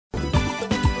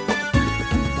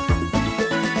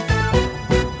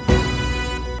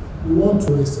we want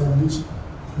to establish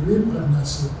a real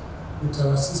partnership with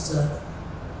our sister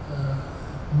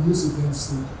news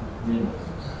agency in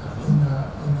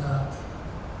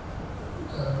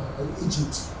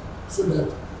Egypt, so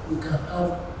that we can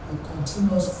have a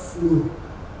continuous flow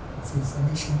of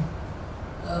information.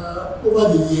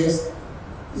 Over the years,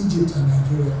 Egypt and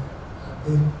Nigeria have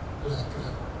been like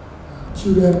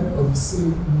children of the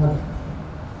same mother.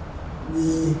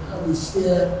 We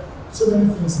share so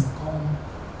many things in common,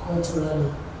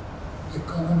 culturally,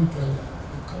 economically,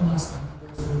 commerce and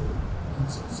industry,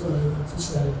 and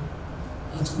socially.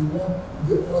 And we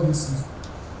want all these things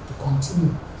to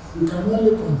continue. We can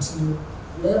only continue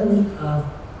when we have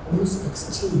news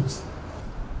exchange.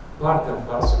 Part and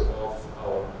parcel of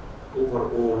our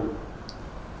overall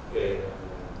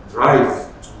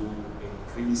drive to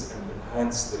increase and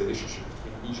enhance the relationship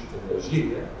between Egypt and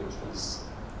Nigeria, which is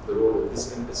the role of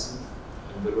this embassy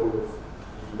and the role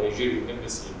of the Nigerian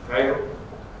embassy in Cairo.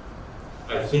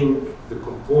 I think the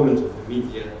component of the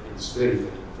media is very,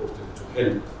 very important to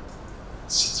help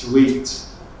situate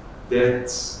that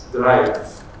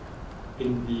drive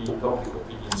in the public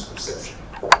opinion's perception.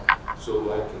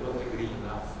 So I cannot agree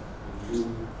enough with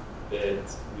you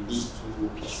that we need to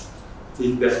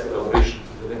take that collaboration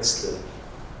to the next level.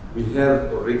 We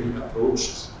have already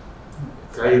approached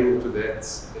Cairo to that,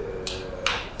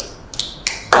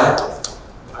 but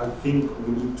I think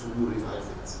we need to revive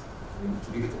it. We need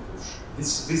to give it a push.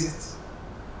 This visit,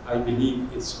 I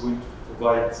believe, is going to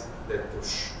provide that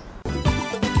push.